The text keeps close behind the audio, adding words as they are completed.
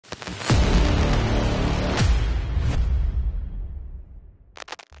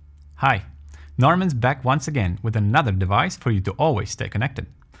Hi, Norman's back once again with another device for you to always stay connected.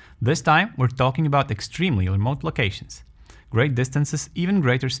 This time we're talking about extremely remote locations. Great distances, even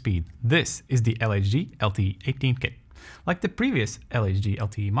greater speed. This is the LHG LTE18 kit. Like the previous LHG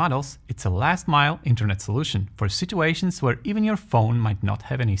LTE models, it's a last-mile internet solution for situations where even your phone might not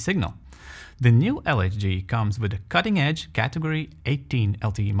have any signal. The new LHG comes with a cutting-edge Category 18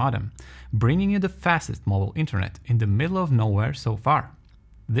 LTE modem, bringing you the fastest mobile internet in the middle of nowhere so far.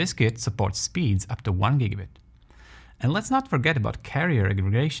 This kit supports speeds up to 1 gigabit. And let's not forget about carrier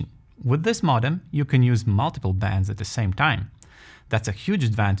aggregation. With this modem, you can use multiple bands at the same time. That's a huge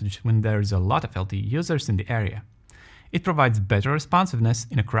advantage when there's a lot of LTE users in the area. It provides better responsiveness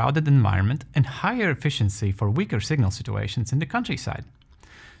in a crowded environment and higher efficiency for weaker signal situations in the countryside.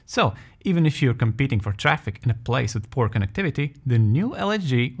 So, even if you're competing for traffic in a place with poor connectivity, the new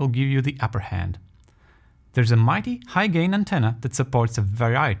LHG will give you the upper hand. There's a mighty high-gain antenna that supports a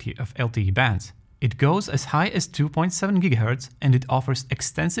variety of LTE bands. It goes as high as 2.7 GHz and it offers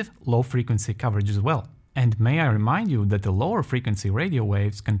extensive low-frequency coverage as well. And may I remind you that the lower frequency radio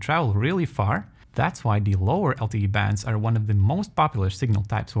waves can travel really far. That's why the lower LTE bands are one of the most popular signal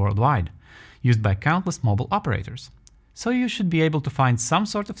types worldwide, used by countless mobile operators. So you should be able to find some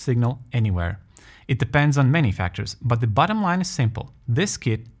sort of signal anywhere. It depends on many factors, but the bottom line is simple. This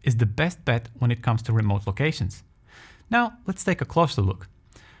kit is the best bet when it comes to remote locations. Now, let's take a closer look.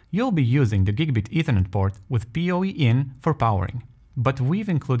 You'll be using the Gigabit Ethernet port with PoE in for powering, but we've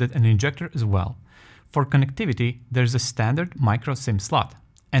included an injector as well. For connectivity, there's a standard micro SIM slot.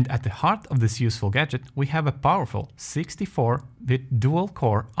 And at the heart of this useful gadget, we have a powerful 64-bit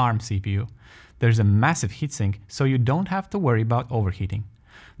dual-core ARM CPU. There's a massive heatsink, so you don't have to worry about overheating.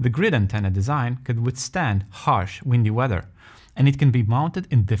 The grid antenna design could withstand harsh, windy weather, and it can be mounted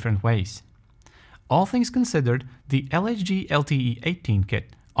in different ways. All things considered, the LHG LTE18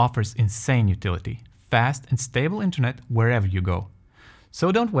 kit offers insane utility, fast and stable internet wherever you go.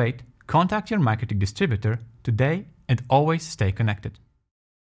 So don't wait, contact your MikroTik distributor today and always stay connected.